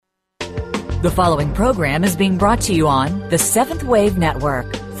The following program is being brought to you on the Seventh Wave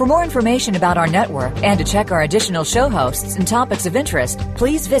Network. For more information about our network and to check our additional show hosts and topics of interest,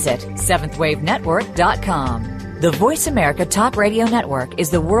 please visit seventhwavenetwork.com. The Voice America Talk Radio Network is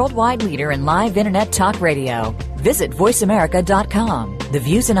the worldwide leader in live Internet talk radio. Visit voiceamerica.com. The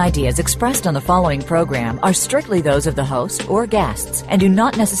views and ideas expressed on the following program are strictly those of the host or guests and do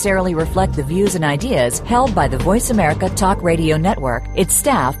not necessarily reflect the views and ideas held by the Voice America Talk Radio Network, its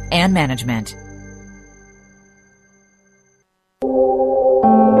staff, and management.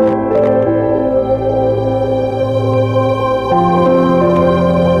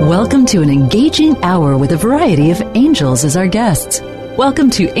 Welcome to an engaging hour with a variety of angels as our guests. Welcome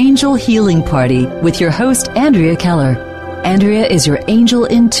to Angel Healing Party with your host, Andrea Keller. Andrea is your angel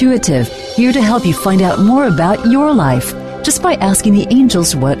intuitive, here to help you find out more about your life just by asking the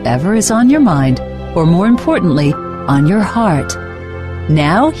angels whatever is on your mind, or more importantly, on your heart.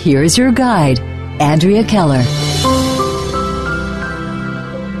 Now, here is your guide, Andrea Keller.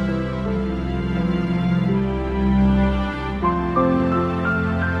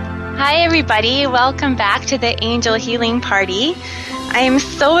 Hi, everybody. Welcome back to the Angel Healing Party. I am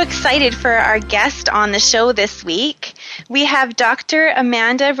so excited for our guest on the show this week. We have Dr.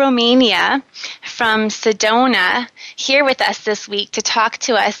 Amanda Romania from Sedona here with us this week to talk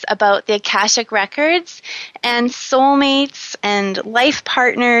to us about the Akashic Records and soulmates and life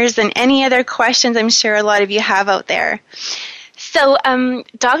partners and any other questions I'm sure a lot of you have out there. So,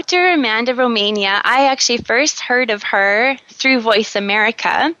 Dr. Amanda Romania, I actually first heard of her through Voice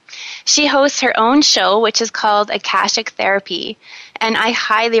America. She hosts her own show, which is called Akashic Therapy, and I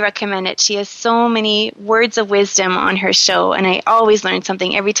highly recommend it. She has so many words of wisdom on her show, and I always learn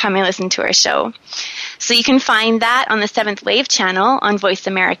something every time I listen to her show. So you can find that on the Seventh Wave channel on Voice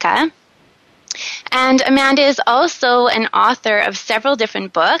America. And Amanda is also an author of several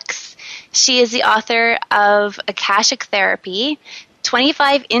different books. She is the author of Akashic Therapy,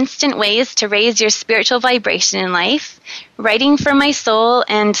 25 Instant Ways to Raise Your Spiritual Vibration in Life, Writing for My Soul,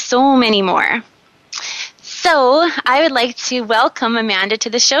 and so many more. So I would like to welcome Amanda to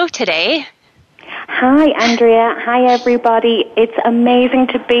the show today. Hi, Andrea. Hi, everybody. It's amazing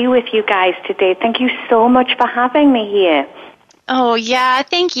to be with you guys today. Thank you so much for having me here. Oh, yeah.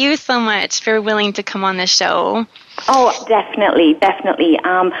 Thank you so much for willing to come on the show. Oh, definitely, definitely.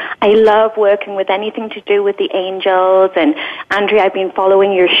 I love working with anything to do with the angels. And, Andrea, I've been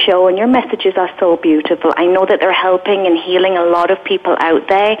following your show, and your messages are so beautiful. I know that they're helping and healing a lot of people out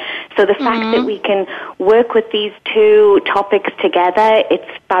there. So the fact that we can work with these two topics together,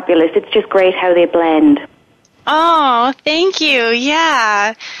 it's fabulous. It's just great how they blend. Oh, thank you.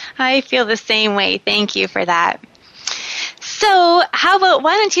 Yeah, I feel the same way. Thank you for that. So, how about,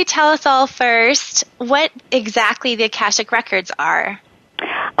 why don't you tell us all first what exactly the Akashic Records are?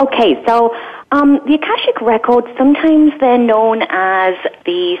 Okay, so the Akashic Records, sometimes they're known as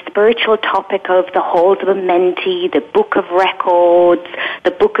the spiritual topic of the Halls of Amenti, the Book of Records,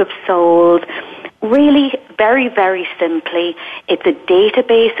 the Book of Souls. Really, very, very simply, it's a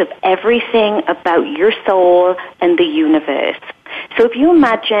database of everything about your soul and the universe. So if you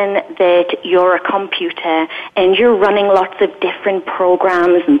imagine that you're a computer and you're running lots of different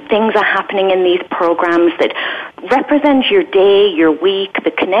programs and things are happening in these programs that represent your day, your week,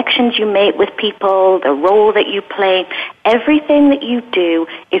 the connections you make with people, the role that you play, everything that you do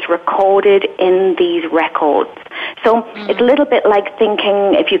is recorded in these records. So it's a little bit like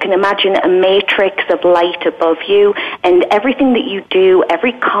thinking, if you can imagine a matrix of light above you, and everything that you do,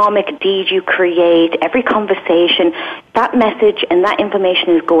 every karmic deed you create, every conversation, that message and that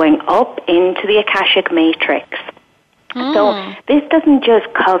information is going up into the Akashic matrix. So this doesn't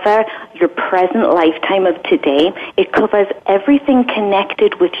just cover your present lifetime of today. It covers everything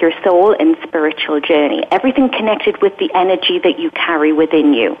connected with your soul and spiritual journey, everything connected with the energy that you carry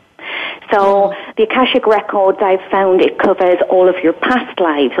within you. So the Akashic Records, I've found it covers all of your past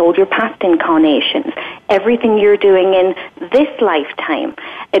lives, all your past incarnations, everything you're doing in this lifetime.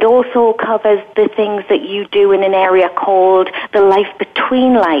 It also covers the things that you do in an area called the life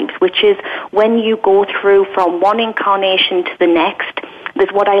between lives, which is when you go through from one incarnation to the next.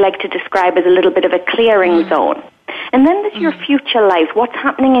 There's what I like to describe as a little bit of a clearing zone. And then there's your future life, what's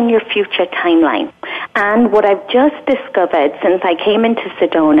happening in your future timeline. And what I've just discovered since I came into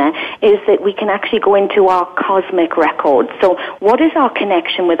Sedona is that we can actually go into our cosmic records. So what is our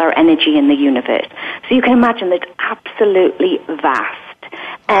connection with our energy in the universe? So you can imagine that's absolutely vast.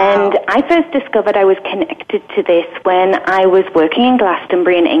 And I first discovered I was connected to this when I was working in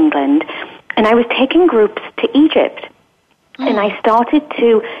Glastonbury in England, and I was taking groups to Egypt. And I started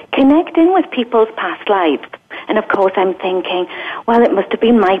to connect in with people's past lives. And of course I'm thinking, well, it must have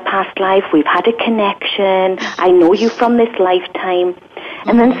been my past life. We've had a connection. I know you from this lifetime.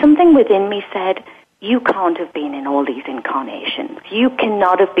 And then something within me said, you can't have been in all these incarnations. You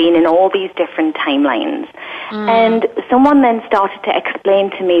cannot have been in all these different timelines. And someone then started to explain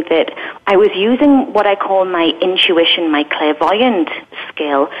to me that I was using what I call my intuition, my clairvoyant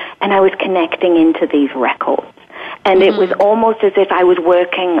skill, and I was connecting into these records. And it was almost as if I was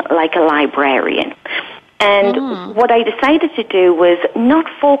working like a librarian. And what I decided to do was not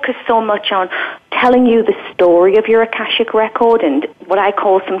focus so much on telling you the story of your Akashic record and what I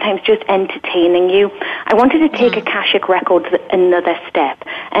call sometimes just entertaining you. I wanted to take Akashic records another step,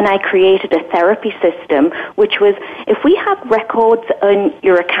 and I created a therapy system, which was if we have records in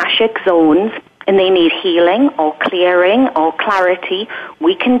your Akashic zones and they need healing or clearing or clarity,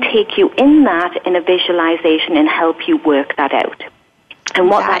 we can take you in that in a visualization and help you work that out. And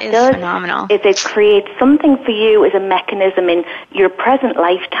what that does is it creates something for you as a mechanism in your present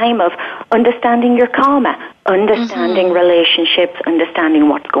lifetime of understanding your karma, understanding relationships, understanding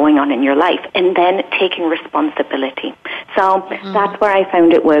what's going on in your life, and then taking responsibility. So that's where I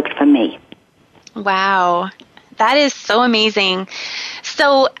found it worked for me. Wow. That is so amazing.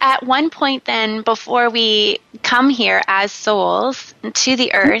 So at one point then, before we come here as souls to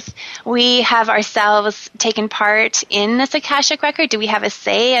the earth, we have ourselves taken part in this Akashic record? Do we have a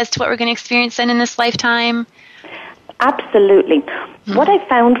say as to what we're going to experience then in this lifetime? Absolutely. What I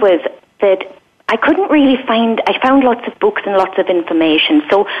found was that I couldn't really I found lots of books and lots of information.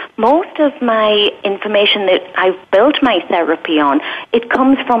 So most of my information that I've built my therapy on, it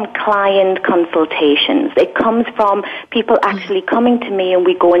comes from client consultations. It comes from people actually coming to me and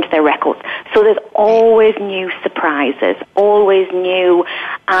we go into their records. So there's always new surprises, always new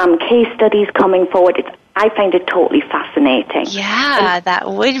case studies coming forward. I find it totally fascinating. Yeah,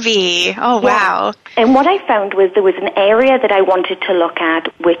 that would be. Oh, wow. And what I found was there was an area that I wanted to look at,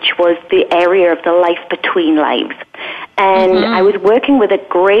 which was the area of the life between lives. And I was working with a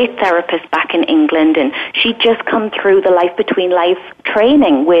great therapist back in England, and she'd just come through the life between life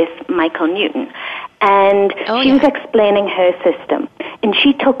training with Michael Newton. And she was explaining her system. And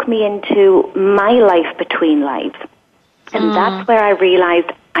she took me into my life between lives. And that's where I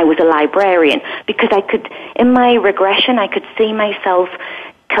realized I was a librarian, because I could, in my regression, I could see myself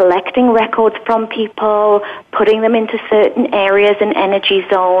collecting records from people, putting them into certain areas and energy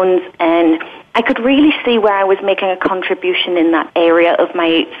zones, and I could really see where I was making a contribution in that area of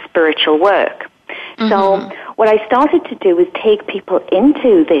my spiritual work. So what I started to do was take people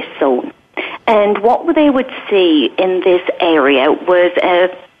into this zone, and what they would see in this area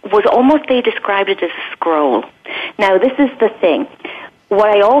was almost, they described it as a scroll. Now, this is the thing. What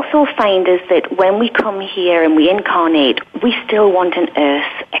I also find is that when we come here and we incarnate, we still want an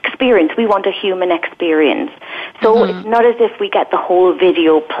earth experience. We want a human experience. So it's not as if we get the whole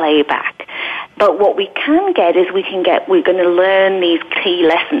video playback. But what we can get is we're going to learn these key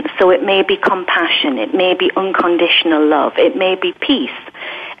lessons. So it may be compassion, it may be unconditional love, it may be peace,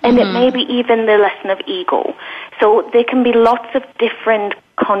 and it may be even the lesson of ego. So there can be lots of different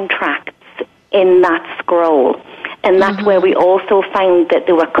contracts in that scroll. And that's where we also found that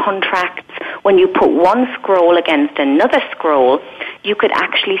there were contracts. When you put one scroll against another scroll, you could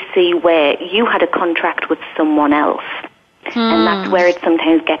actually see where you had a contract with someone else. And that's where it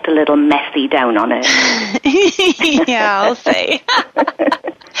sometimes gets a little messy down on it. Yeah, I'll say.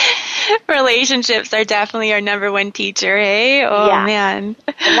 Relationships are definitely our number one teacher, hey? Oh, yeah. Man.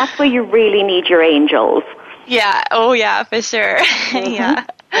 And that's where you really need your angels. Yeah. Oh, yeah, for sure. Yeah.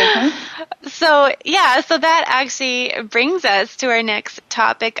 So that actually brings us to our next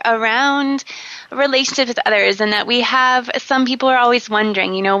topic around relationships with others, and that we have, some people are always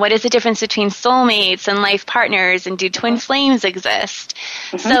wondering, what is the difference between soulmates and life partners, and do twin flames exist?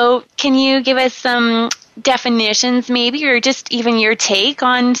 So can you give us some definitions maybe, or just even your take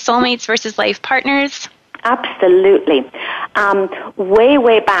on soulmates versus life partners? Absolutely.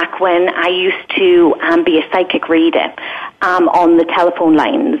 Way back when I used to be a psychic reader on the telephone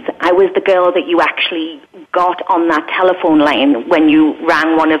lines, I was the girl that you actually got on that telephone line when you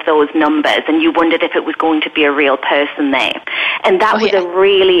rang one of those numbers and you wondered if it was going to be a real person there. And that was a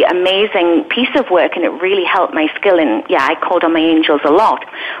really amazing piece of work, and it really helped my skill. And I called on my angels a lot.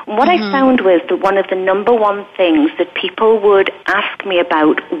 What I found was that one of the number one things that people would ask me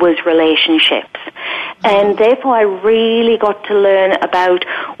about was relationships. And therefore I really got to learn about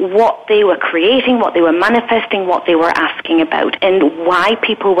what they were creating, what they were manifesting, what they were asking about, and why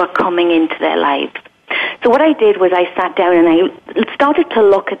people were coming into their lives. So what I did was I sat down and I started to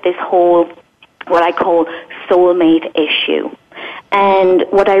look at this whole what I call soulmate issue. And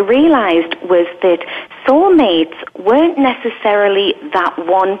what I realized was that soulmates weren't necessarily that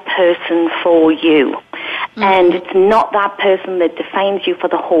one person for you. And it's not that person that defines you for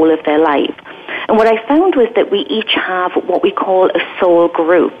the whole of their life. And what I found was that we each have what we call a soul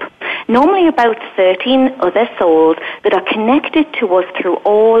group. Normally about 13 other souls that are connected to us through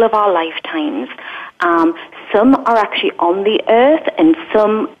all of our lifetimes. Some are actually on the earth, and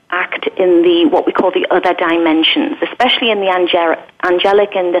some act in the what we call the other dimensions, especially in the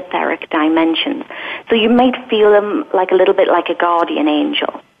angelic and etheric dimensions. So you might feel them like a little bit like a guardian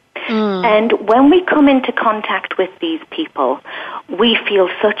angel. And when we come into contact with these people, we feel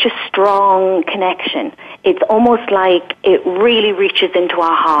such a strong connection. It's almost like it really reaches into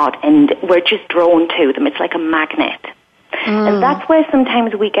our heart, and we're just drawn to them. It's like a magnet. And that's where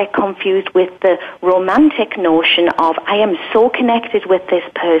sometimes we get confused with the romantic notion of, I am so connected with this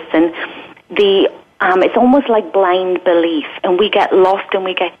person. It's almost like blind belief, and we get lost and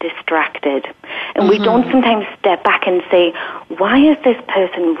we get distracted. And we don't sometimes step back and say, why is this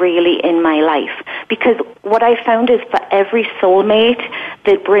person really in my life? Because what I found is for every soulmate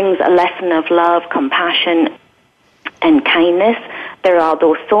that brings a lesson of love, compassion, and kindness, there are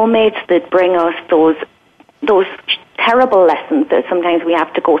those soulmates that bring us those terrible lessons that sometimes we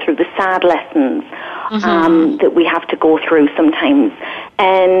have to go through, the sad lessons that we have to go through sometimes.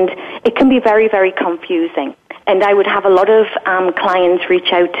 And it can be very, very confusing. And I would have a lot of clients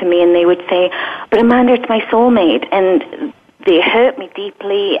reach out to me and they would say, but Amanda, it's my soulmate. And they hurt me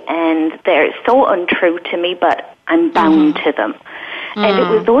deeply and they're so untrue to me, but I'm bound to them. And it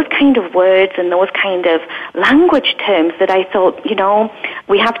was those kind of words and those kind of language terms that I thought,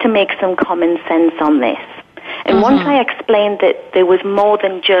 we have to make some common sense on this. And once I explained that there was more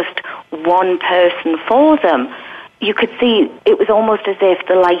than just one person for them, you could see it was almost as if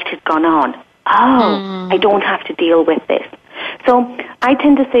the light had gone on. I don't have to deal with this. So I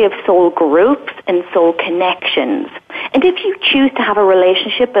tend to say of soul groups and soul connections. And if you choose to have a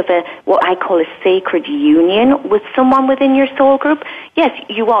relationship of what I call a sacred union with someone within your soul group, yes,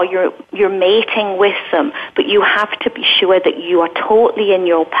 you are. You're mating with them, but you have to be sure that you are totally in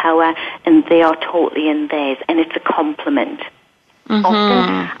your power and they are totally in theirs, and it's a complement. Often,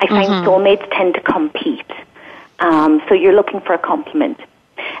 I find soulmates tend to compete. So you're looking for a complement.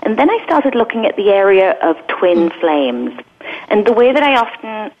 And then I started looking at the area of twin flames. And the way that I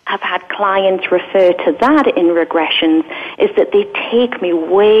often have had clients refer to that in regressions is that they take me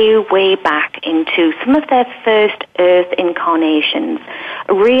way, way back into some of their first Earth incarnations,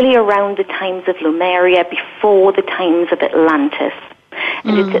 really around the times of Lemuria, before the times of Atlantis.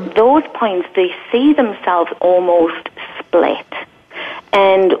 And it's at those points they see themselves almost split.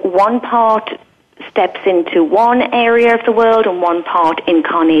 And one part steps into one area of the world and one part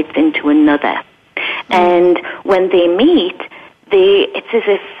incarnates into another. And when they meet, it's as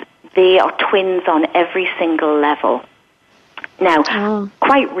if they are twins on every single level. Now,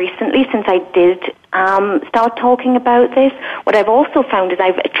 quite recently, since I did start talking about this, what I've also found is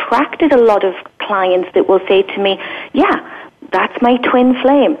I've attracted a lot of clients that will say to me, yeah, that's my twin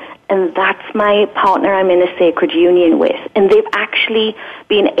flame, and that's my partner I'm in a sacred union with. And they've actually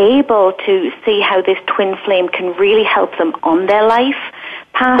been able to see how this twin flame can really help them on their life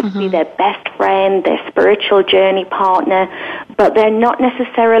path, be their best friend, their spiritual journey partner, but they're not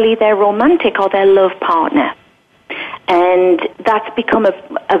necessarily their romantic or their love partner. And that's become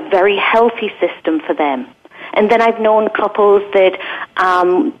a very healthy system for them. And then I've known couples that,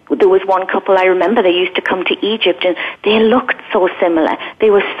 there was one couple I remember, they used to come to Egypt and they looked so similar. They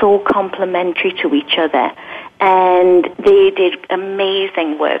were so complementary to each other. And they did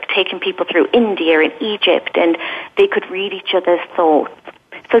amazing work, taking people through India and Egypt, and they could read each other's thoughts.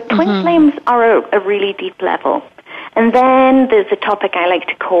 So twin flames are a really deep level. And then there's a topic I like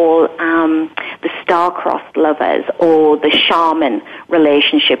to call the star-crossed lovers, or the shaman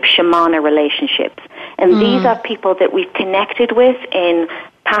relationship, shamana relationships. And these are people that we've connected with in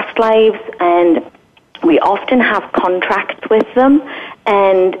past lives, and we often have contracts with them,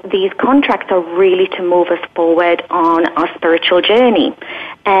 and these contracts are really to move us forward on our spiritual journey.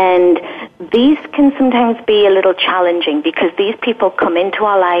 And these can sometimes be a little challenging because these people come into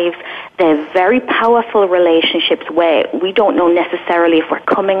our lives, they're very powerful relationships where we don't know necessarily if we're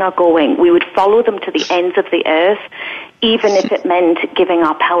coming or going. We would follow them to the ends of the earth, even if it meant giving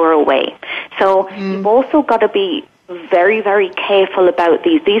our power away. So you've also got to be very, very careful about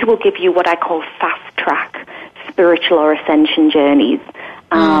these. These will give you what I call fast-track spiritual or ascension journeys.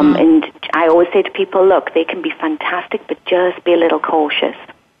 And I always say to people, look, they can be fantastic, but just be a little cautious.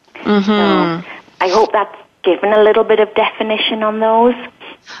 So I hope that's given a little bit of definition on those.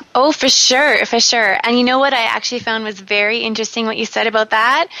 Oh, for sure, for sure. And you know what I actually found was very interesting what you said about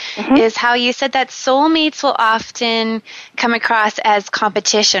that is how you said that soulmates will often come across as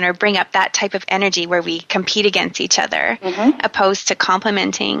competition or bring up that type of energy where we compete against each other opposed to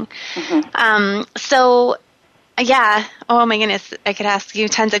complementing. So, yeah. Oh, my goodness. I could ask you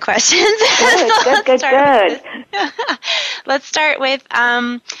tons of questions. Good. Let's start with,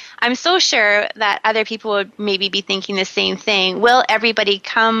 I'm so sure that other people would maybe be thinking the same thing. Will everybody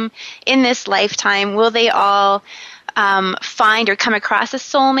come in this lifetime? Will they all find or come across a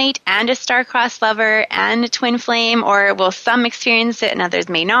soulmate and a star-crossed lover and a twin flame, or will some experience it and others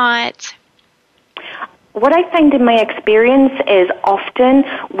may not? What I find in my experience is often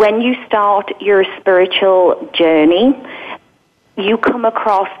when you start your spiritual journey, you come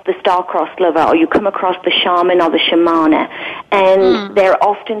across the star-crossed lover or you come across the shaman or the shamana, and they're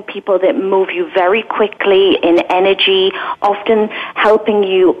often people that move you very quickly in energy, often helping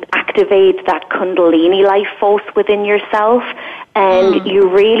you activate that kundalini life force within yourself, and you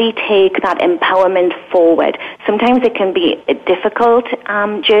really take that empowerment forward. Sometimes it can be a difficult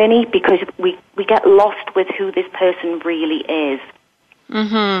journey because we get lost with who this person really is.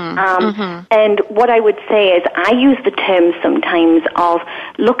 And what I would say is I use the term sometimes of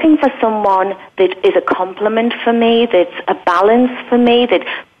looking for someone that is a complement for me, that's a balance for me, that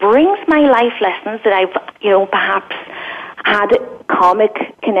brings my life lessons that I've, perhaps had karmic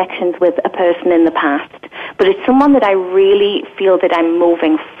connections with a person in the past. But it's someone that I really feel that I'm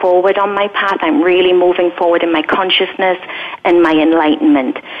moving forward on my path. I'm really moving forward in my consciousness and my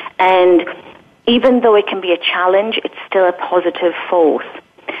enlightenment. And even though it can be a challenge, it's still a positive force.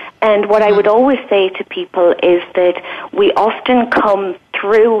 And what I would always say to people is that we often come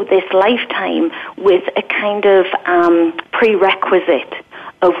through this lifetime with a kind of prerequisite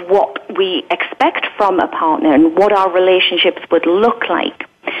of what we expect from a partner and what our relationships would look like.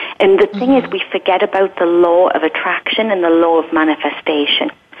 And the thing is, we forget about the law of attraction and the law of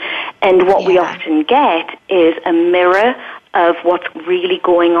manifestation. And what we often get is a mirror of what's really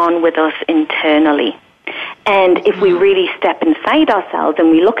going on with us internally. And if we really step inside ourselves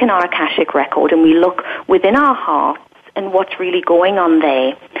and we look in our Akashic record and we look within our hearts and what's really going on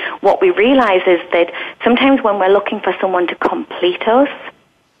there, what we realize is that sometimes when we're looking for someone to complete us,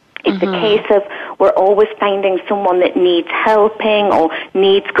 it's a case of we're always finding someone that needs helping or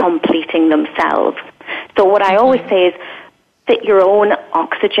needs completing themselves. So what I always say is, fit your own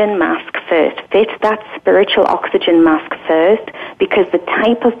oxygen mask first. Fit that spiritual oxygen mask first, because the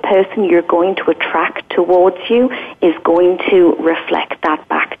type of person you're going to attract towards you is going to reflect that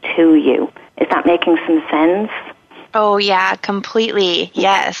back to you. Is that making some sense? Oh, yeah, completely.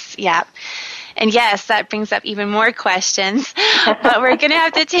 Yes, yeah. And yes, that brings up even more questions. But we're going to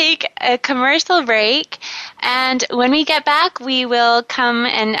have to take a commercial break. And when we get back, we will come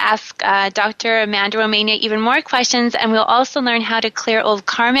and ask Dr. Amanda Romania even more questions, and we'll also learn how to clear old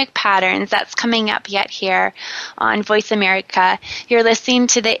karmic patterns. That's coming up yet here on Voice America. You're listening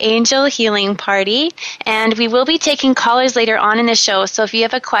to the Angel Healing Party, and we will be taking callers later on in the show. So if you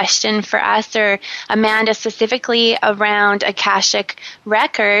have a question for us or Amanda specifically around Akashic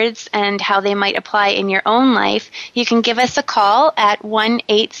records and how they might apply in your own life, you can give us a call at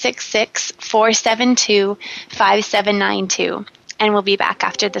 1-866-472-5792. And we'll be back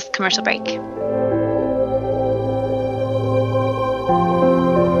after this commercial break.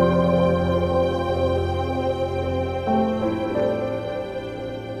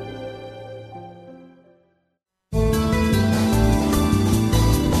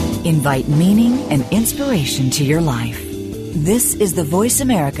 Invite meaning and inspiration to your life. This is the Voice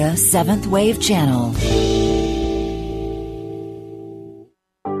America 7th Wave Channel.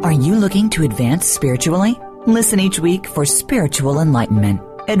 Are you looking to advance spiritually? Listen each week for Spiritual Enlightenment,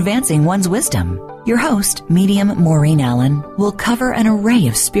 Advancing One's Wisdom. Your host, medium Maureen Allen, will cover an array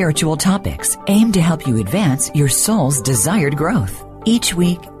of spiritual topics aimed to help you advance your soul's desired growth. Each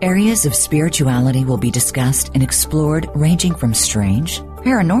week, areas of spirituality will be discussed and explored, ranging from strange,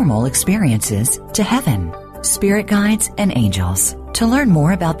 paranormal experiences to heaven, spirit guides, and angels. To learn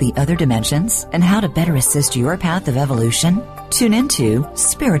more about the other dimensions and how to better assist your path of evolution, tune into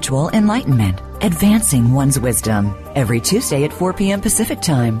Spiritual Enlightenment, Advancing One's Wisdom, every Tuesday at 4 p.m. Pacific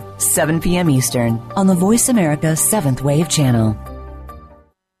Time, 7 p.m. Eastern, on the Voice America 7th Wave Channel.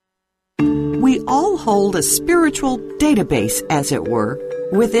 We all hold a spiritual database, as it were,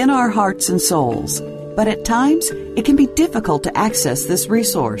 within our hearts and souls. But at times, it can be difficult to access this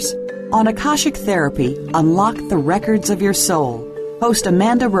resource. On Akashic Therapy, Unlock the Records of Your Soul, host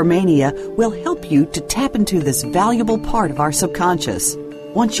Amanda Romania will help you to tap into this valuable part of our subconscious.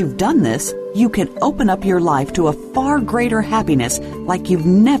 Once you've done this, you can open up your life to a far greater happiness like you've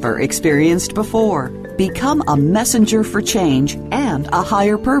never experienced before. Become a messenger for change and a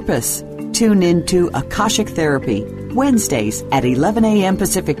higher purpose. Tune in to Akashic Therapy, Wednesdays at 11 a.m.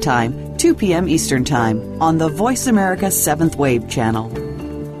 Pacific Time, 2 p.m. Eastern Time on the Voice America 7th Wave channel.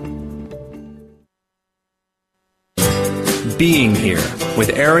 Being Here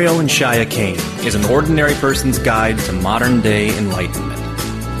with Ariel and Shia Kane is an ordinary person's guide to modern-day enlightenment.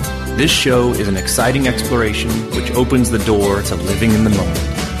 This show is an exciting exploration which opens the door to living in the moment.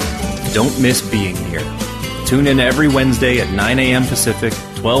 Don't miss Being Here. Tune in every Wednesday at 9 a.m. Pacific,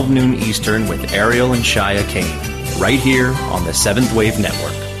 12 noon Eastern with Ariel and Shia Kane, right here on the 7th Wave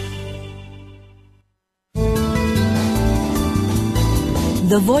Network.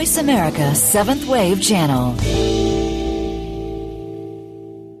 The Voice America 7th Wave Channel.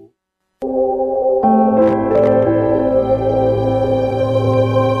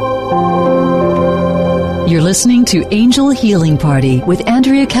 You're listening to Angel Healing Party with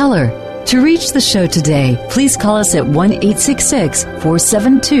Andrea Keller. To reach the show today, please call us at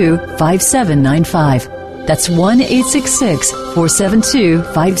 1-866-472-5795. That's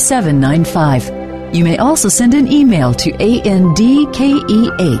 1-866-472-5795. You may also send an email to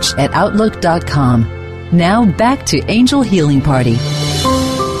andkeh@outlook.com. Now back to Angel Healing Party.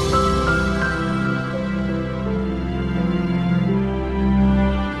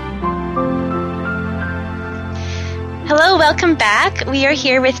 Hello, welcome back. We are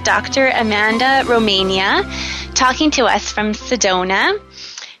here with Dr. Amanda Romania, talking to us from Sedona.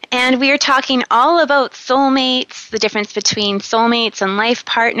 And we are talking all about soulmates, the difference between soulmates and life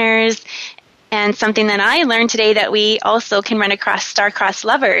partners, and something that I learned today, that we also can run across star-crossed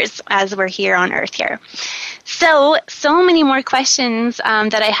lovers as we're here on Earth here. So many more questions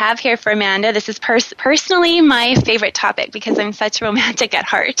that I have here for Amanda. This is personally my favorite topic because I'm such romantic at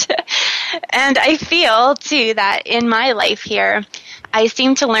heart. And I feel, too, that in my life here, I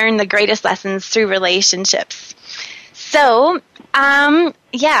seem to learn the greatest lessons through relationships. So,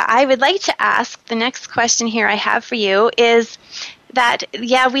 I would like to ask, the next question here I have for you is that,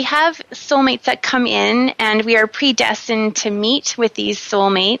 we have soulmates that come in and we are predestined to meet with these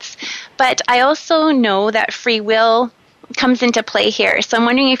soulmates, but I also know that free will comes into play here. So I'm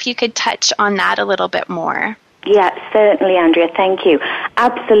wondering if you could touch on that a little bit more. Yeah, certainly, Andrea. Thank you.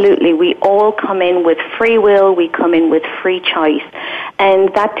 Absolutely. We all come in with free will. We come in with free choice.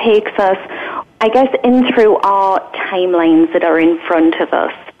 And that takes us, I guess, in through our timelines that are in front of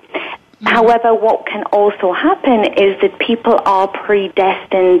us. However, what can also happen is that people are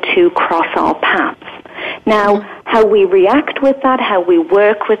predestined to cross our paths. Now, how we react with that, how we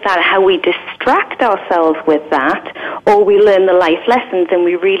work with that, how we distract ourselves with that, or we learn the life lessons and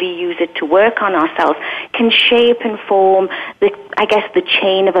we really use it to work on ourselves, can shape and form the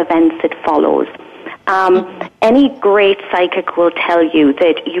chain of events that follows. Any great psychic will tell you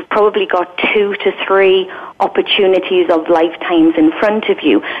that you've probably got 2 to 3 opportunities of lifetimes in front of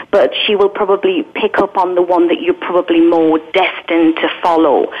you, but she will probably pick up on the one that you're probably more destined to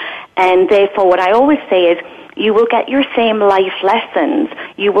follow. And therefore, what I always say is, you will get your same life lessons.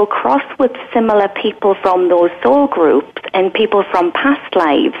 You will cross with similar people from those soul groups and people from past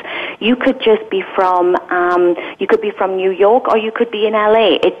lives. You could just be from, New York, or you could be in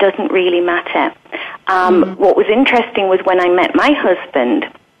LA. It doesn't really matter. What was interesting was when I met my husband,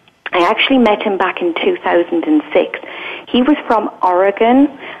 I actually met him back in 2006. He was from Oregon.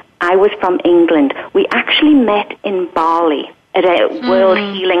 I was from England. We actually met in Bali at a World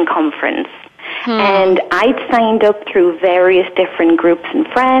Healing Conference. And I'd signed up through various different groups and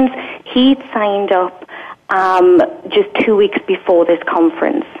friends. He'd signed up just 2 weeks before this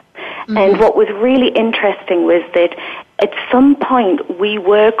conference. And what was really interesting was that at some point we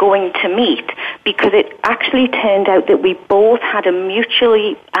were going to meet, because it actually turned out that we both had a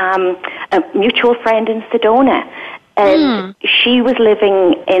mutual friend in Sedona. And she was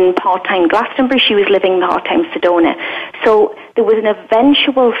living in part-time Glastonbury, she was living part-time Sedona. So there was an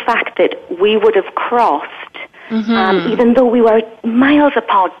eventual fact that we would have crossed, even though we were miles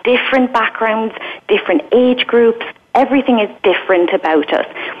apart, different backgrounds, different age groups, everything is different about us.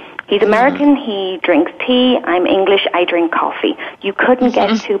 He's American, he drinks tea, I'm English, I drink coffee. You couldn't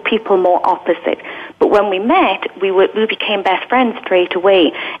get two people more opposite. But when we met, we became best friends straight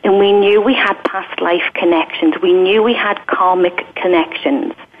away, and we knew we had past life connections. We knew we had karmic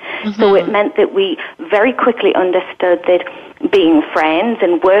connections. So it meant that we very quickly understood that being friends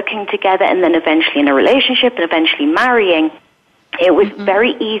and working together and then eventually in a relationship and eventually marrying, it was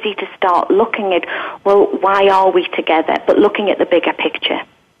very easy to start looking at, well, why are we together? But looking at the bigger picture.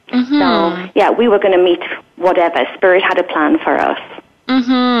 So, yeah, we were going to meet whatever. Spirit had a plan for us.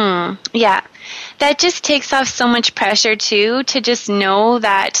 Yeah. That just takes off so much pressure, too, to just know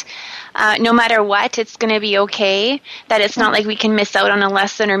that no matter what, it's going to be okay, that it's not like we can miss out on a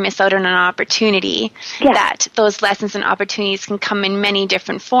lesson or miss out on an opportunity, that those lessons and opportunities can come in many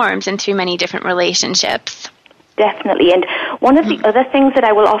different forms and through many different relationships. Definitely. And one of the other things that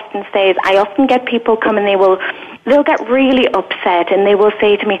I will often say is I often get people come and they'll get really upset and they will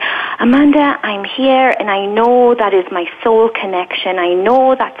say to me, Amanda, I'm here and I know that is my soul connection. I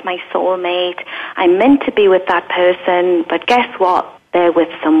know that's my soulmate. I'm meant to be with that person, but guess what? They're with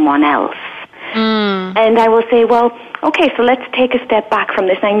someone else. And I will say, well, okay, so let's take a step back from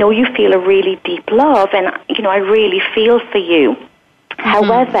this. I know you feel a really deep love and, I really feel for you.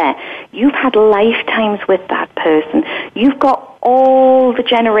 However, you've had lifetimes with that person. You've got all the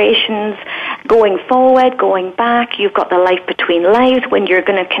generations going forward, going back. You've got the life between lives when you're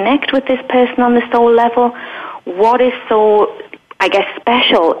going to connect with this person on the soul level. What is so,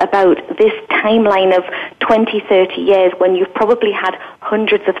 special about this timeline of 20, 30 years when you've probably had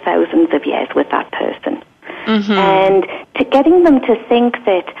hundreds of thousands of years with that person? And to getting them to think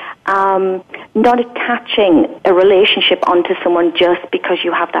that not attaching a relationship onto someone just because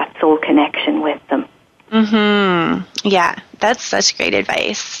you have that soul connection with them. Yeah, that's such great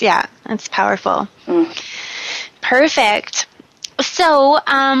advice. Yeah, that's powerful. Perfect. So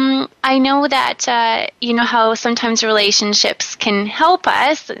I know that, how sometimes relationships can help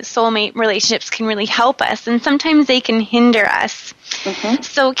us, soulmate relationships can really help us, and sometimes they can hinder us.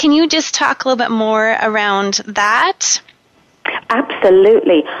 So can you just talk a little bit more around that?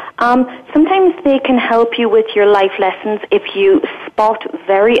 Absolutely. Sometimes they can help you with your life lessons if you spot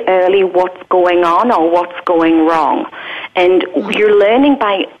very early what's going on or what's going wrong. And you're learning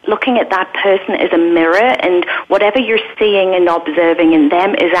by looking at that person as a mirror, and whatever you're seeing and observing in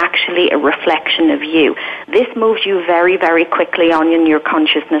them is actually a reflection of you. This moves you very, very quickly on in your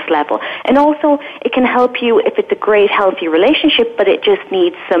consciousness level. And also, it can help you if it's a great, healthy relationship, but it just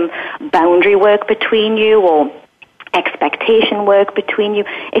needs some boundary work between you or expectation work between you.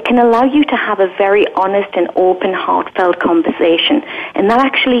 It can allow you to have a very honest and open, heartfelt conversation. And that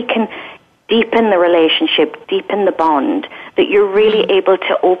actually can deepen the relationship, deepen the bond, that you're really able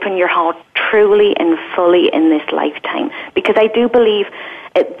to open your heart truly and fully in this lifetime. Because I do believe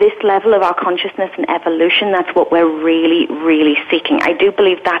at this level of our consciousness and evolution, that's what we're really, really seeking. I do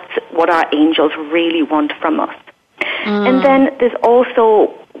believe that's what our angels really want from us. And then there's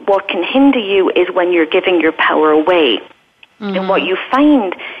also what can hinder you is when you're giving your power away. And what you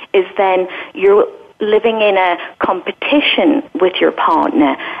find is then you're living in a competition with your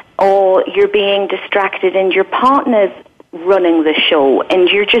partner, or you're being distracted and your partner's running the show and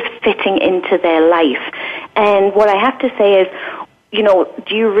you're just fitting into their life. And what I have to say is,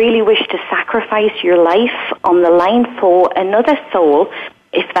 do you really wish to sacrifice your life on the line for another soul?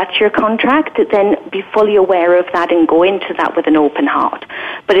 If that's your contract, then be fully aware of that and go into that with an open heart.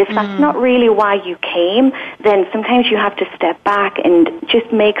 But if that's not really why you came, then sometimes you have to step back and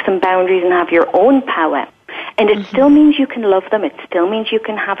just make some boundaries and have your own power. And it still means you can love them. It still means you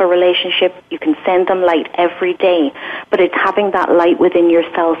can have a relationship. You can send them light every day. But it's having that light within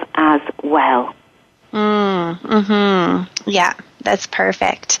yourself as well. Yeah, that's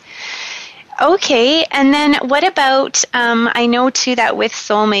perfect. Okay, and then what about, I know too that with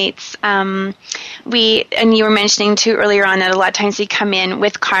soulmates, and you were mentioning too earlier on that a lot of times we come in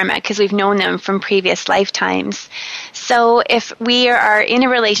with karma because we've known them from previous lifetimes. So if we are in a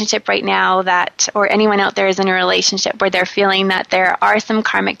relationship right now or anyone out there is in a relationship where they're feeling that there are some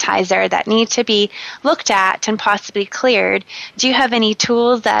karmic ties there that need to be looked at and possibly cleared, do you have any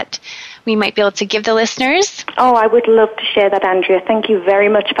tools that we might be able to give the listeners? Oh, I would love to share that, Andrea. Thank you very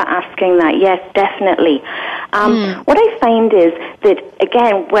much for asking that. Yes, definitely. What I find is that,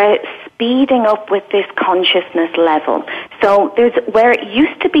 again, we're speeding up with this consciousness level. So there's where it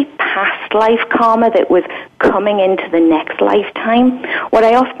used to be past life karma that was coming into the next lifetime. What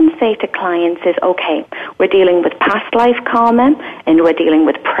I often say to clients is, okay, we're dealing with past life karma and we're dealing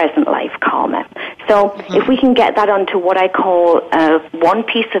with present life karma. So if we can get that onto what I call one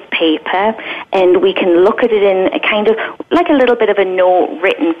piece of paper, and we can look at it in a kind of like a little bit of a no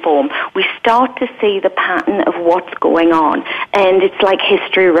written form, we start to see the pattern of what's going on, and it's like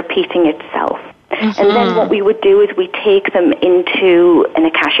history repeating itself. And then what we would do is we take them into an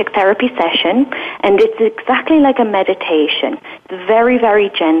Akashic therapy session, and it's exactly like a meditation. It's very, very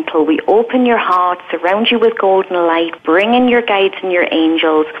gentle. We open your heart, surround you with golden light, bring in your guides and your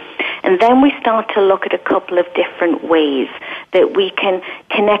angels, and then we start to look at a couple of different ways that we can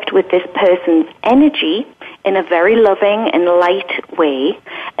connect with this person's energy in a very loving and light way,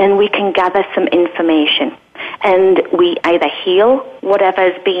 and we can gather some information. And we either heal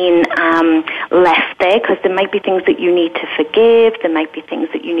whatever's been left there, because there might be things that you need to forgive, there might be things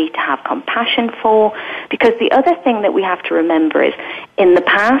that you need to have compassion for. Because the other thing that we have to remember is, in the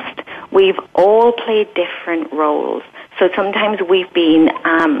past, we've all played different roles. So sometimes we've been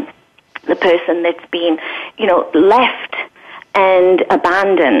the person that's been, left and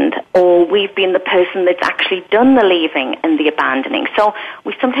abandoned, or we've been the person that's actually done the leaving and the abandoning. So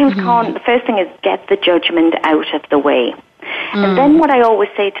we sometimes can't, the first thing is get the judgment out of the way. And then what I always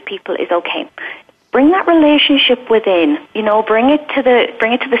say to people is, okay, bring that relationship within, bring it to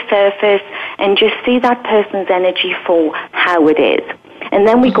the surface and just see that person's energy for how it is. And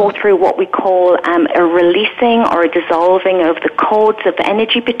then we go through what we call a releasing or a dissolving of the cords of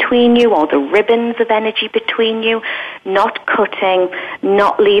energy between you, or the ribbons of energy between you, not cutting,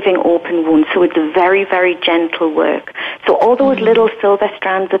 not leaving open wounds. So it's a very, very gentle work. So all those little silver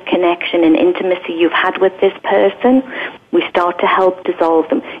strands of connection and intimacy you've had with this person, we start to help dissolve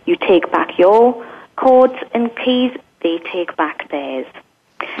them. You take back your cords and keys, they take back theirs.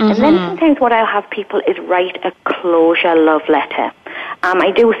 And then sometimes what I'll have people is write a closure love letter. I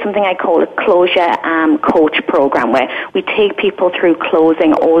do something I call a closure coach program, where we take people through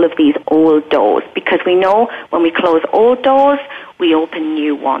closing all of these old doors, because we know when we close old doors, we open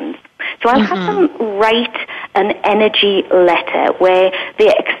new ones. So I'll have them write an energy letter where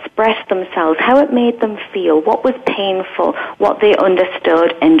they express themselves, how it made them feel, what was painful, what they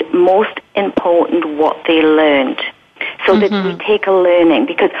understood, and most important, what they learned. So that we take a learning,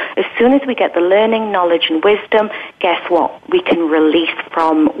 because as soon as we get the learning, knowledge, and wisdom, guess what? We can release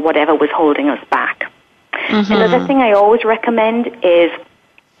from whatever was holding us back. Another thing I always recommend is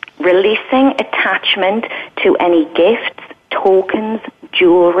releasing attachment to any gifts, tokens,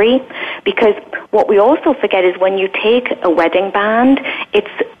 jewelry, because what we also forget is when you take a wedding band, it's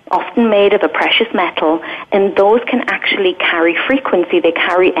often made of a precious metal, and those can actually carry frequency. They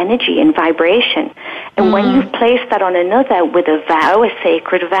carry energy and vibration. And when you've placed that on another with a vow, a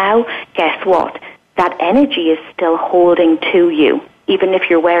sacred vow, guess what? That energy is still holding to you, even if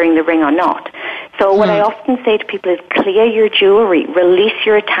you're wearing the ring or not. So what I often say to people is clear your jewelry, release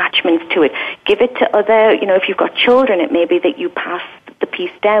your attachments to it, give it to other, if you've got children, it may be that you pass the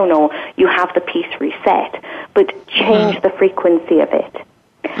piece down or you have the piece reset, but change the frequency of it.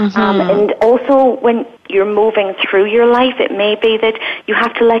 And also when you're moving through your life, it may be that you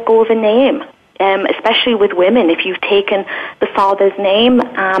have to let go of a name. Especially with women, if you've taken the father's name,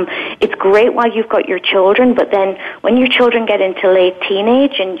 it's great while you've got your children, but then when your children get into late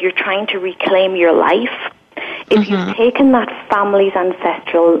teenage and you're trying to reclaim your life, if you've taken that family's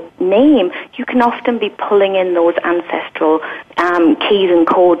ancestral name, you can often be pulling in those ancestral keys and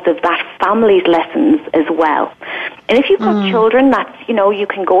codes of that family's lessons as well. And if you've got children, that's, you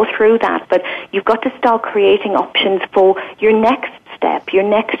can go through that, but you've got to start creating options for your next step, your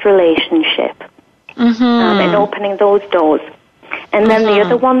next relationship, and opening those doors. And then the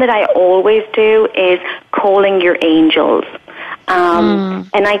other one that I always do is calling your angels.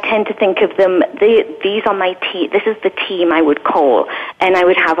 And I tend to think of them, these are my team, this is the team I would call. And I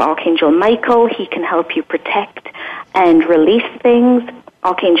would have Archangel Michael, he can help you protect and release things.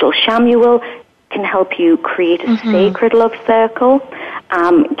 Archangel Shamuel can help you create a sacred love circle.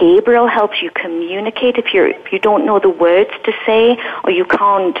 Gabriel helps you communicate if you don't know the words to say, or you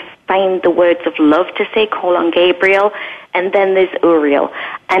can't find the words of love to say, call on Gabriel. And then there's Uriel.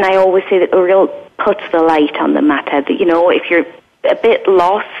 And I always say that Uriel puts the light on the matter. That, if you're a bit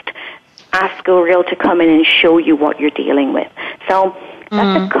lost, ask Uriel to come in and show you what you're dealing with. So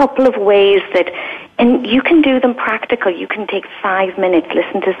that's a couple of ways that, and you can do them practical. You can take 5 minutes,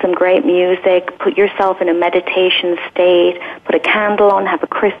 listen to some great music, put yourself in a meditation state, put a candle on, have a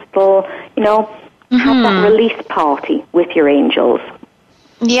crystal, have that release party with your angels.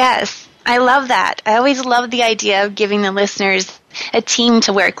 Yes, I love that. I always love the idea of giving the listeners a team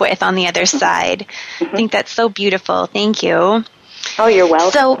to work with on the other side. I think that's so beautiful. Thank you. Oh, you're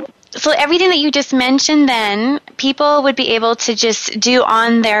welcome. So everything that you just mentioned then, people would be able to just do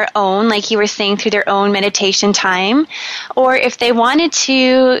on their own, like you were saying, through their own meditation time. Or if they wanted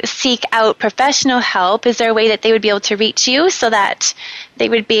to seek out professional help, is there a way that they would be able to reach you so that they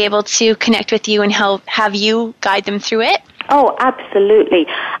would be able to connect with you and have you guide them through it? Oh, absolutely.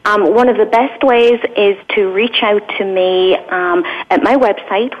 One of the best ways is to reach out to me at my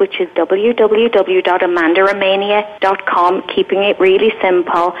website, which is www.amandaromania.com, keeping it really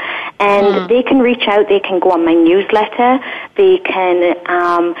simple. And they can reach out. They can go on my newsletter. They can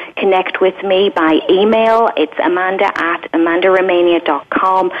connect with me by email. It's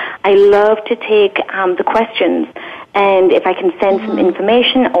Amanda@amandaromania.com. I love to take the questions And if I can send some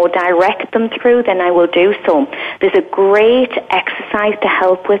information or direct them through, then I will do so. There's a great exercise to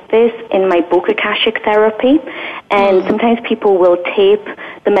help with this in my book, Akashic Therapy. And sometimes people will tape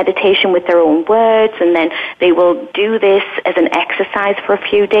the meditation with their own words, and then they will do this as an exercise for a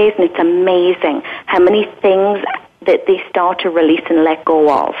few days, and it's amazing how many things that they start to release and let go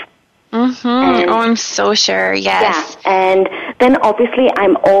of. I'm so sure, yes. Yeah, and then obviously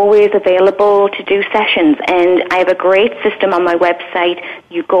I'm always available to do sessions, and I have a great system on my website.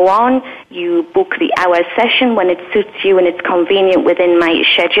 You go on, you book the hour session when it suits you and it's convenient within my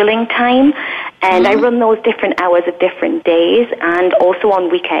scheduling time, and I run those different hours at different days and also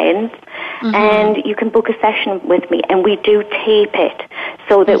on weekends, and you can book a session with me, and we do tape it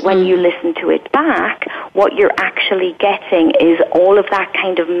so that when you listen to it back, what you're actually getting is all of that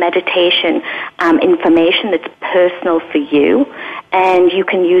kind of meditation information that's personal for you, and you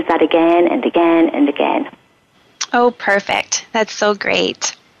can use that again and again and again. Oh, perfect. That's so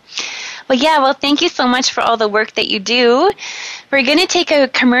great. Well, thank you so much for all the work that you do. We're going to take a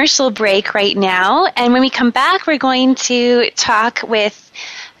commercial break right now, and when we come back, we're going to talk with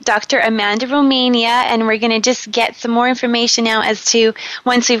Dr. Amanda Romania, and we're going to just get some more information now as to,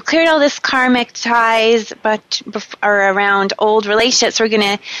 once we've cleared all this karmic ties or around old relationships, we're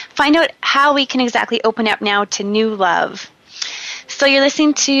going to find out how we can exactly open up now to new love. So you're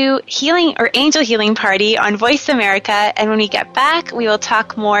listening to Healing or Angel Healing Party on Voice America, and when we get back, we will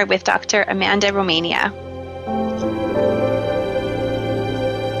talk more with Dr. Amanda Romania.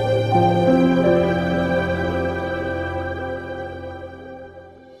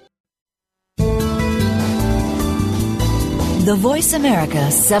 The Voice America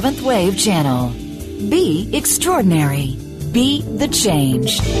 7th Wave Channel. Be extraordinary. Be the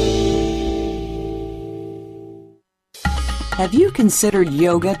change. Have you considered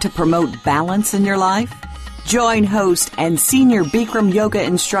yoga to promote balance in your life? Join host and senior Bikram yoga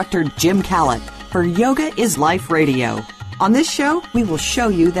instructor Jim Callett for Yoga is Life Radio. On this show, we will show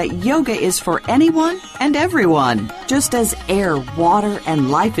you that yoga is for anyone and everyone. Just as air, water, and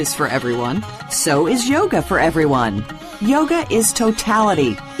life is for everyone, so is yoga for everyone. Yoga is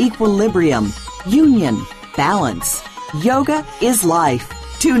totality, equilibrium, union, balance. Yoga is life.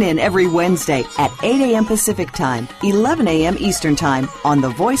 Tune in every Wednesday at 8 a.m. Pacific Time, 11 a.m. Eastern Time on the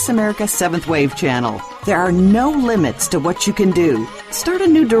Voice America 7th Wave Channel. There are no limits to what you can do. Start a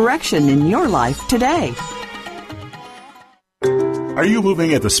new direction in your life today. Are you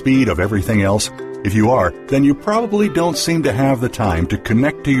moving at the speed of everything else? If you are, then you probably don't seem to have the time to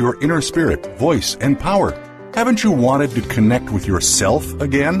connect to your inner spirit, voice, and power. Haven't you wanted to connect with yourself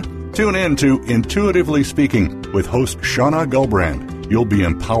again? Tune in to Intuitively Speaking with host Shauna Gulbrand. You'll be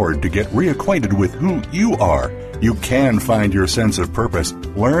empowered to get reacquainted with who you are. You can find your sense of purpose,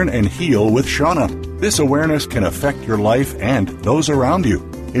 learn and heal with Shauna. This awareness can affect your life and those around you.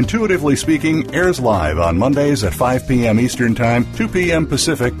 Intuitively Speaking airs live on Mondays at 5 p.m. Eastern Time, 2 p.m.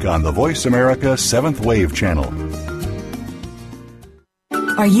 Pacific on the Voice America 7th Wave Channel.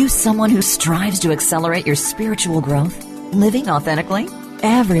 Are you someone who strives to accelerate your spiritual growth, living authentically?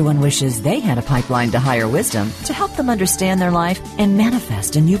 Everyone wishes they had a pipeline to higher wisdom to help them understand their life and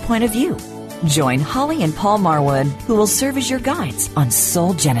manifest a new point of view. Join Holly and Paul Marwood, who will serve as your guides on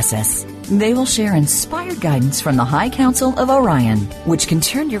Soul Genesis. They will share inspired guidance from the High Council of Orion, which can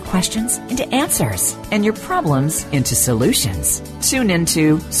turn your questions into answers and your problems into solutions. Tune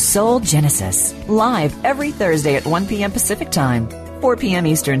into Soul Genesis, live every Thursday at 1 p.m. Pacific Time, 4 p.m.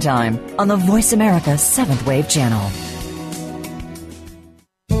 Eastern Time on the Voice America 7th Wave Channel.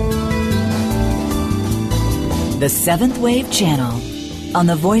 The 7th Wave Channel on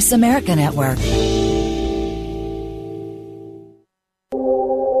the Voice America Network.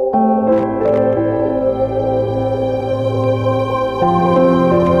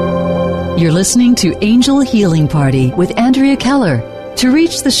 You're listening to Angel Healing Party with Andrea Keller. To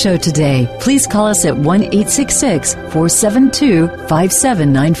reach the show today, please call us at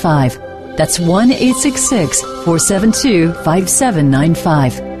 1-866-472-5795. That's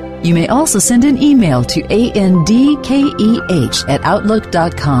 1-866-472-5795. You may also send an email to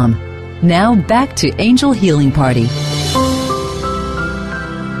andkeh@outlook.com. Now back to Angel Healing Party.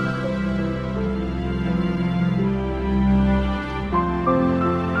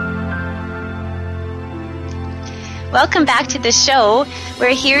 Welcome back to the show.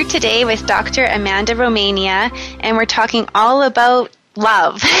 We're here today with Dr. Amanda Romania, and we're talking all about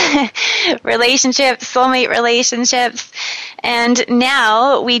love, relationships, soulmate relationships. And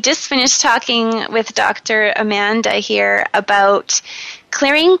now we just finished talking with Dr. Amanda here about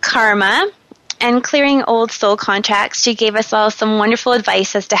clearing karma and clearing old soul contracts. She gave us all some wonderful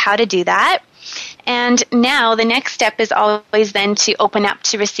advice as to how to do that. And now the next step is always then to open up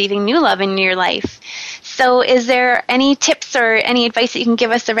to receiving new love in your life. So is there any tips or any advice that you can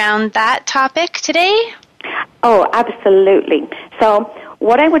give us around that topic today? Oh, absolutely. So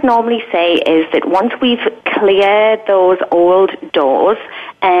what I would normally say is that once we've cleared those old doors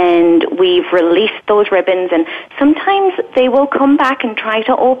and we've released those ribbons, and sometimes they will come back and try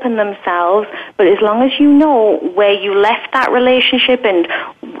to open themselves, but as long as you know where you left that relationship and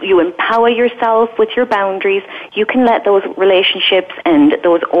you empower yourself with your boundaries, you can let those relationships and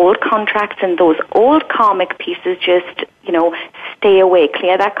those old contracts and those old karmic pieces just, stay away,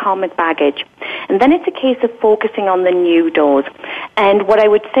 clear that karmic baggage. And then it's a case of focusing on the new doors. And what I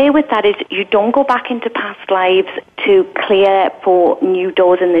would say with that is you don't go back into past lives to clear for new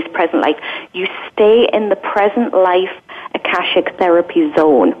doors in this present life. You stay in the present life Akashic therapy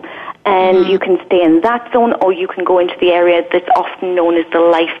zone. And you can stay in that zone, or you can go into the area that's often known as the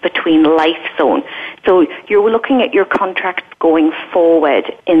life between life zone. So you're looking at your contracts going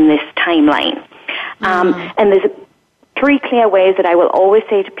forward in this timeline. And there's 3 clear ways that I will always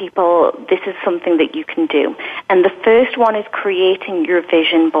say to people, this is something that you can do. And the first one is creating your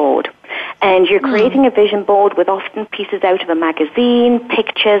vision board. And you're creating a vision board with often pieces out of a magazine,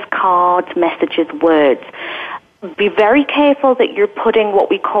 pictures, cards, messages, words. Be very careful that you're putting what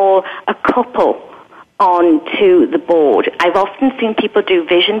we call a couple onto the board. I've often seen people do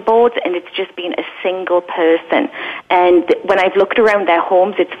vision boards and it's just been a single person. And when I've looked around their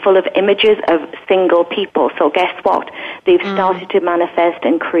homes, it's full of images of single people. So guess what? They've started to manifest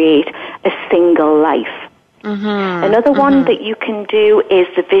and create a single life. Another one that you can do is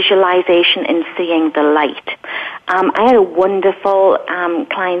the visualization and seeing the light. I had a wonderful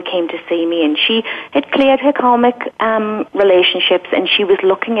client came to see me, and she had cleared her karmic relationships, and she was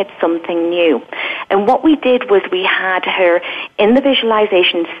looking at something new. And what we did was we had her in the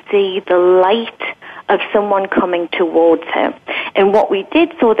visualization see the light of someone coming towards her. And what we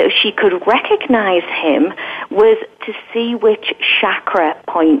did so that she could recognize him was to see which chakra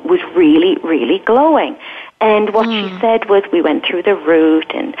point was really, really glowing. And what she said was we went through the root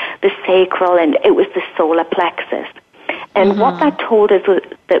and the sacral, and it was the solar plexus. And what that told us was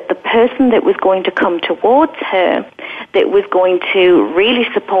that the person that was going to come towards her, that was going to really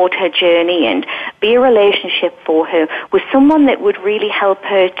support her journey and be a relationship for her, was someone that would really help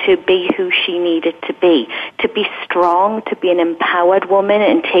her to be who she needed to be strong, to be an empowered woman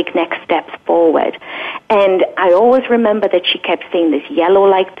and take next steps forward. And I always remember that she kept saying this yellow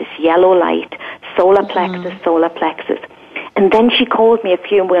light, solar plexus, solar plexus. And then she called me a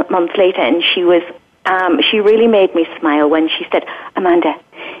few months later, and she really made me smile when she said, Amanda,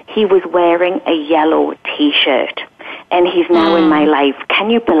 he was wearing a yellow T-shirt, and he's now in my life. Can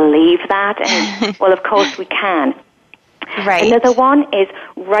you believe that? And, well, of course we can. Right. Another one is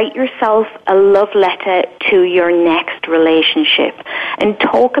write yourself a love letter to your next relationship and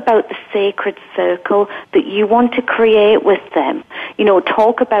talk about the sacred circle that you want to create with them.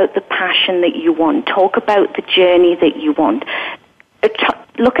 Talk about the passion that you want. Talk about the journey that you want.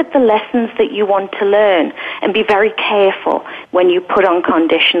 Look at the lessons that you want to learn, and be very careful when you put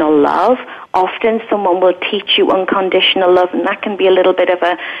unconditional love. Often someone will teach you unconditional love, and that can be a little bit of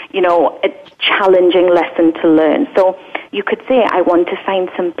a challenging lesson to learn. So you could say, I want to find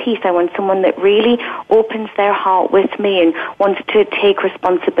some peace. I want someone that really opens their heart with me and wants to take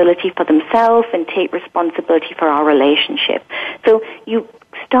responsibility for themselves and take responsibility for our relationship. So you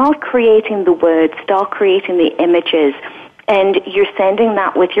start creating the words, start creating the images, and you're sending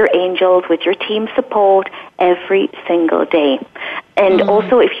that with your angels, with your team support every single day. And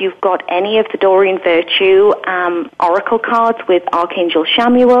also, if you've got any of the Doreen Virtue oracle cards with Archangel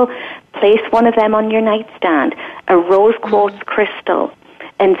Shamuel, place one of them on your nightstand, a rose quartz crystal,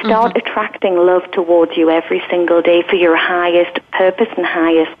 and start attracting love towards you every single day for your highest purpose and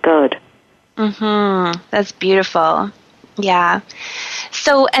highest good. That's beautiful. Yeah.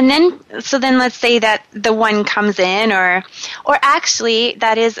 So then let's say that the one comes in, or actually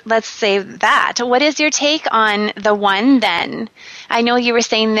that is, let's say that. What is your take on the one then? I know you were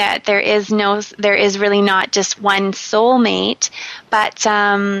saying that there is really not just one soulmate, but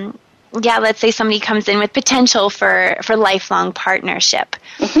let's say somebody comes in with potential for lifelong partnership.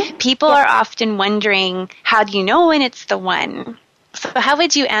 People are often wondering, how do you know when it's the one? So how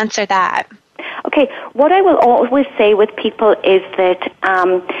would you answer that? Okay, what I will always say with people is that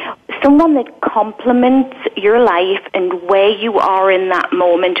someone that complements your life and where you are in that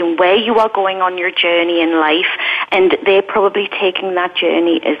moment and where you are going on your journey in life, and they're probably taking that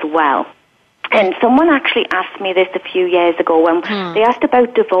journey as well. And someone actually asked me this a few years ago when they asked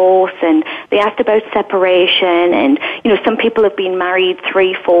about divorce and they asked about separation, and some people have been married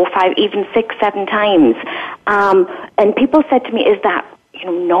 3, 4, 5, even 6, 7 times. And people said to me, is that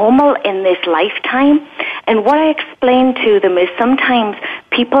normal in this lifetime? And what I explained to them is sometimes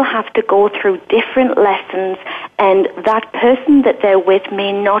people have to go through different lessons, and that person that they're with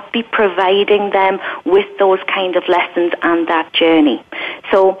may not be providing them with those kind of lessons and that journey.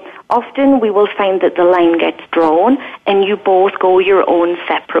 So often we will find that the line gets drawn and you both go your own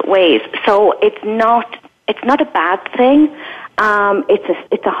separate ways. So it's not a bad thing.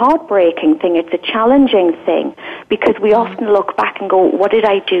 It's a heartbreaking thing. It's a challenging thing, because we often look back and go, what did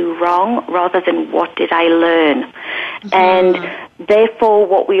I do wrong, rather than what did I learn? And therefore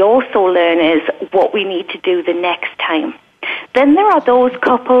what we also learn is what we need to do the next time. Then there are those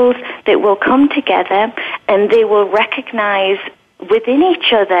couples that will come together and they will recognize within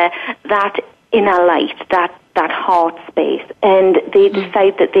each other that inner light, that heart space, and they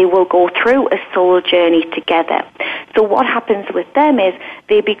decide that they will go through a soul journey together. So what happens with them is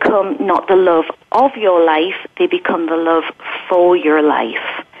they become not the love of your life, they become the love for your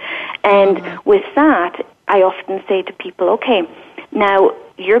life. And with that, I often say to people, okay, now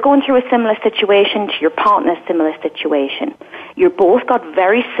you're going through a similar situation to your partner's similar situation. You're both got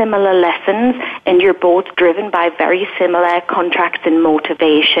very similar lessons, and you're both driven by very similar contracts and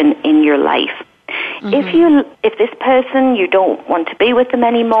motivation in your life. If this person, you don't want to be with them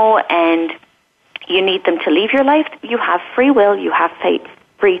anymore and you need them to leave your life, you have free will, you have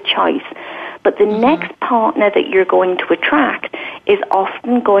free choice. But the next partner that you're going to attract is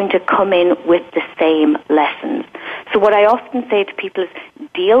often going to come in with the same lessons. So what I often say to people is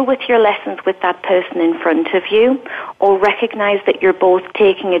deal with your lessons with that person in front of you, or recognize that you're both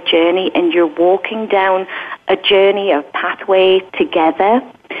taking a journey and you're walking down a journey, a pathway together,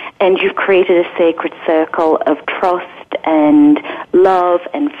 and you've created a sacred circle of trust and love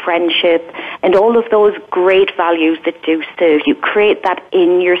and friendship and all of those great values that do serve you. Create that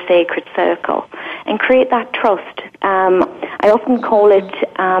in your sacred circle and create that trust. I often call it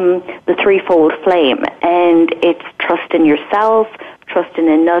the threefold flame, and it's trust in yourself, trust in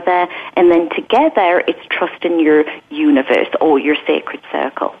another, and then together it's trust in your universe or your sacred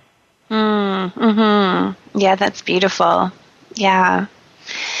circle. Yeah, that's beautiful. Yeah.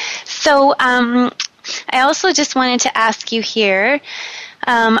 So I also just wanted to ask you here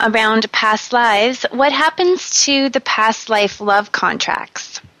around past lives. What happens to the past life love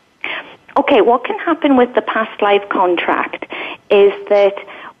contracts? Okay, what can happen with the past life contract is that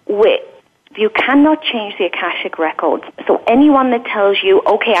you cannot change the Akashic records. So anyone that tells you,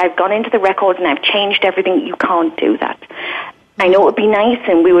 okay, I've gone into the records and I've changed everything, you can't do that. I know it would be nice,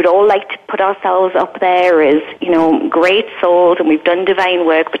 and we would all like to put ourselves up there as, great souls, and we've done divine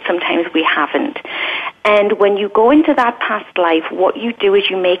work, but sometimes we haven't. And when you go into that past life, what you do is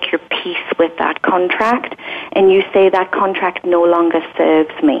you make your peace with that contract, and you say that contract no longer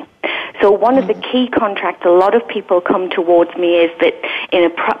serves me. So one of the key contracts a lot of people come towards me is that in a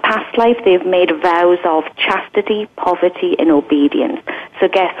past life they've made vows of chastity, poverty, and obedience. So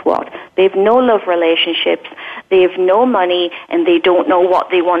guess what? They have no love relationships, they have no money, and they don't know what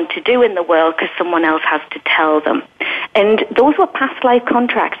they want to do in the world because someone else has to tell them. And those were past life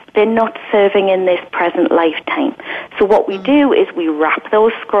contracts. They're not serving in this present lifetime. So what we do is we wrap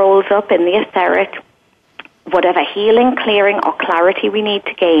those scrolls up in the etheric, whatever healing, clearing, or clarity we need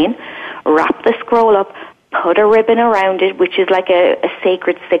to gain, wrap the scroll up, put a ribbon around it, which is like a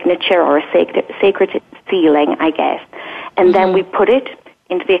sacred signature or a sacred sealing, I guess. And then we put it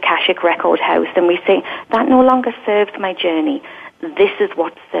into the Akashic record house, and we say, that no longer serves my journey. This is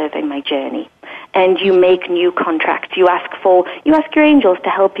what's serving my journey. And you make new contracts. You ask your angels to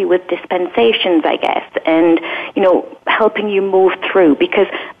help you with dispensations, I guess, and, helping you move through, because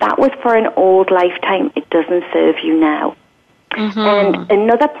that was for an old lifetime. It doesn't serve you now. And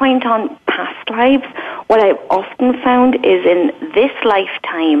another point on past lives, what I've often found is in this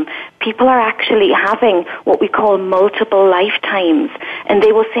lifetime, people are actually having what we call multiple lifetimes. And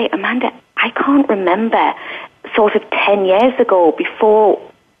they will say, Amanda, I can't remember sort of 10 years ago before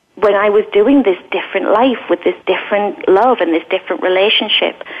when I was doing this different life with this different love and this different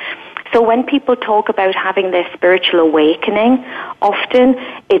relationship. So when people talk about having their spiritual awakening, often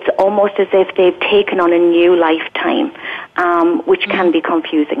it's almost as if they've taken on a new lifetime, which can be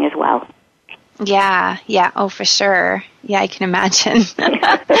confusing as well. Yeah. Oh, for sure. Yeah, I can imagine.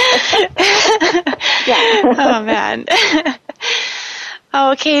 Oh, man.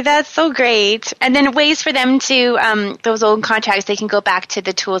 Okay, that's so great. And then ways for them to, those old contracts, they can go back to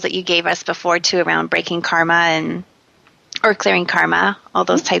the tools that you gave us before, too, around breaking karma or clearing karma, all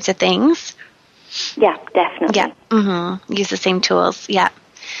those types of things. Yeah, definitely. Yeah. Use the same tools. Yeah.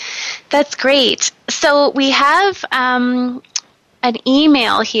 That's great. So we have an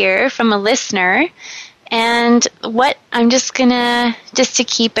email here from a listener, and what I'm just to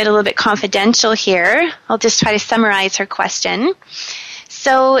keep it a little bit confidential here, I'll just try to summarize her question.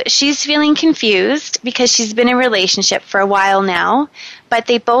 So she's feeling confused because she's been in a relationship for a while now, but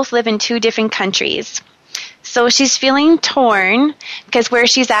they both live in 2 different countries. So she's feeling torn because where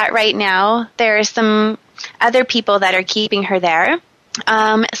she's at right now, there are some other people that are keeping her there.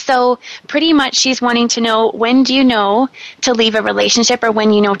 So pretty much she's wanting to know, when do you know to leave a relationship or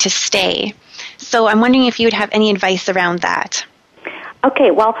when you know to stay? So I'm wondering if you would have any advice around that.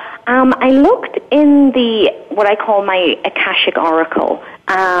 Okay, well, I looked in what I call my Akashic Oracle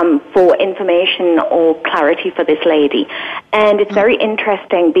for information or clarity for this lady. And it's very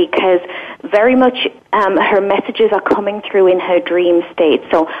interesting because very much her messages are coming through in her dream state.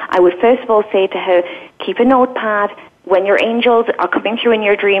 So I would first of all say to her, keep a notepad. When your angels are coming through in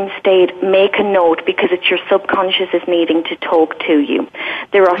your dream state, make a note because it's your subconscious is needing to talk to you.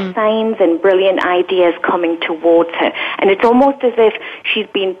 There are signs and brilliant ideas coming towards her. And it's almost as if she's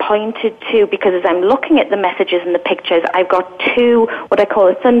been pointed to, because as I'm looking at the messages and the pictures, I've got 2, what I call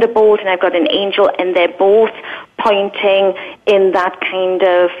a thunderbolt, and I've got an angel, and they're both pointing in that kind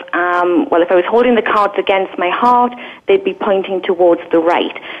of, if I was holding the cards against my heart, they'd be pointing towards the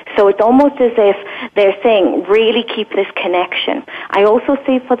right. So it's almost as if they're saying, really keep this connection. I also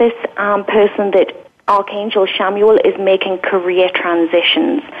see for this person that Archangel Shamuel is making career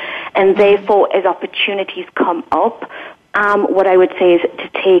transitions, and therefore as opportunities come up, what I would say is to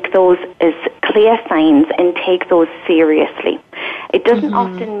take those as clear signs and take those seriously. It doesn't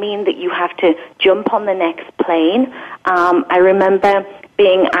often mean that you have to jump on the next plane. I remember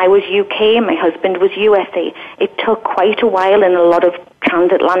I was UK, my husband was USA. It took quite a while in a lot of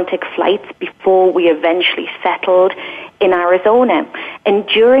transatlantic flights before we eventually settled in Arizona. And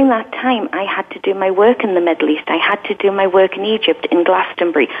during that time, I had to do my work in the Middle East. I had to do my work in Egypt, in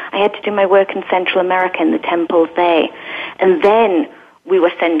Glastonbury. I had to do my work in Central America, in the temples there. And then we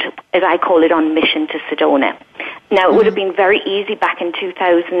were sent, as I call it, on mission to Sedona. Now, it would have been very easy back in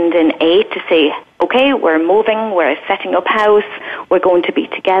 2008 to say, okay, we're moving, we're setting up house, we're going to be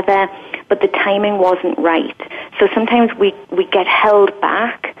together, but the timing wasn't right. So sometimes we get held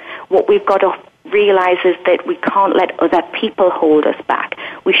back. What we've got to realize is that we can't let other people hold us back.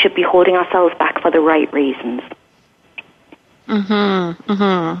 We should be holding ourselves back for the right reasons.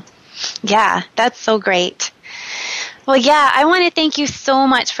 Yeah, that's so great. Well, yeah, I want to thank you so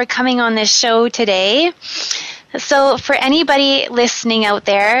much for coming on this show today. So for anybody listening out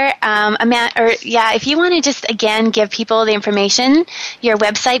there, if you want to just, again, give people the information, your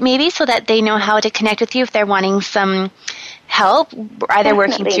website maybe, so that they know how to connect with you if they're wanting some help, either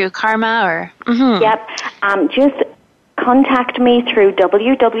working through karma or... Yep. Just contact me through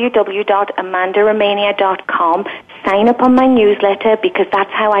www.amandaromania.com. Sign up on my newsletter because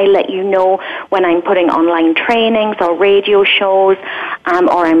that's how I let you know when I'm putting online trainings or radio shows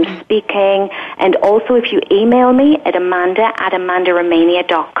or I'm speaking. And also if you email me at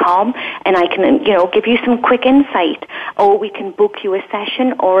amanda@amandaromania.com and I can, give you some quick insight, or we can book you a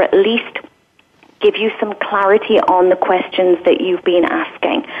session or at least give you some clarity on the questions that you've been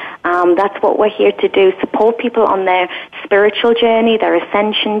asking. That's what we're here to do, support people on their spiritual journey, their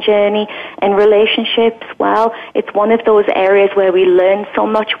ascension journey, and relationships. Well, it's one of those areas where we learn so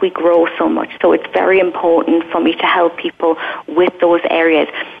much, we grow so much. So it's very important for me to help people with those areas.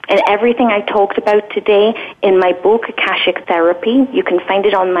 And everything I talked about today in my book, Akashic Therapy, you can find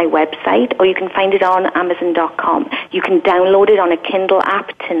it on my website or you can find it on Amazon.com. You can download it on a Kindle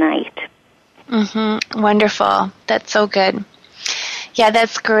app tonight. Wonderful. That's so good. Yeah,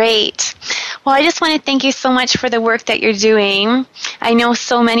 that's great. Well, I just want to thank you so much for the work that you're doing. I know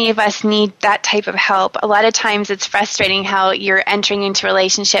so many of us need that type of help. A lot of times it's frustrating how you're entering into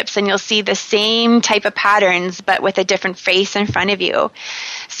relationships and you'll see the same type of patterns but with a different face in front of you.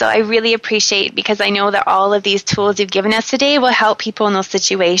 So I really appreciate, because I know that all of these tools you've given us today will help people in those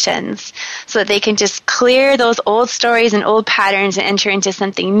situations so that they can just clear those old stories and old patterns and enter into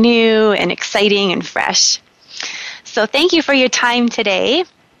something new and exciting and fresh. So thank you for your time today.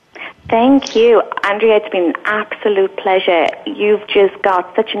 Thank you, Andrea. It's been an absolute pleasure. You've just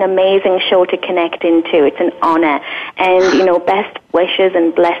got such an amazing show to connect into. It's an honor. And, best wishes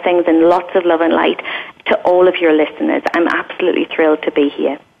and blessings and lots of love and light to all of your listeners. I'm absolutely thrilled to be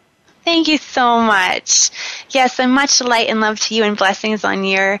here. Thank you so much. Yes, and much light and love to you and blessings on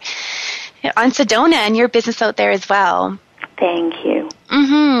Sedona and your business out there as well. Thank you.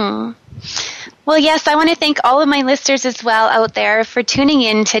 Well, yes, I want to thank all of my listeners as well out there for tuning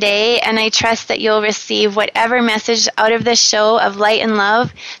in today, and I trust that you'll receive whatever message out of this show of light and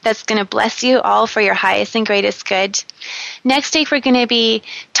love that's going to bless you all for your highest and greatest good. Next week, we're going to be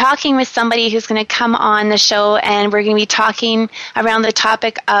talking with somebody who's going to come on the show, and we're going to be talking around the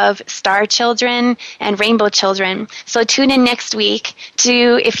topic of star children and rainbow children. So tune in next week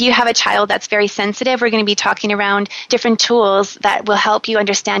if you have a child that's very sensitive, we're going to be talking around different tools that will help you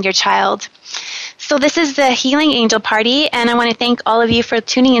understand your child. So this is the Healing Angel Party, and I want to thank all of you for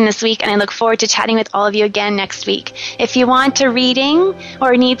tuning in this week, and I look forward to chatting with all of you again next week. If you want a reading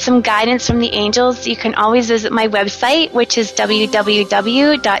or need some guidance from the angels, you can always visit my website, which is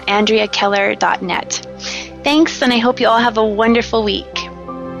www.andreakeller.net. Thanks, and I hope you all have a wonderful week.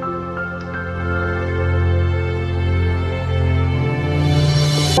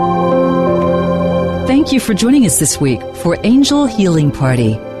 Thank you for joining us this week for Angel Healing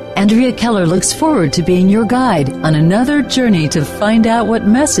Party. Andrea Keller looks forward to being your guide on another journey to find out what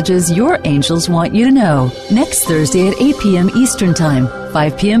messages your angels want you to know. Next Thursday at 8 p.m. Eastern Time,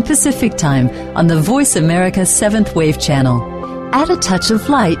 5 p.m. Pacific Time on the Voice America 7th Wave Channel. Add a touch of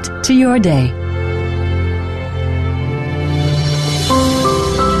light to your day.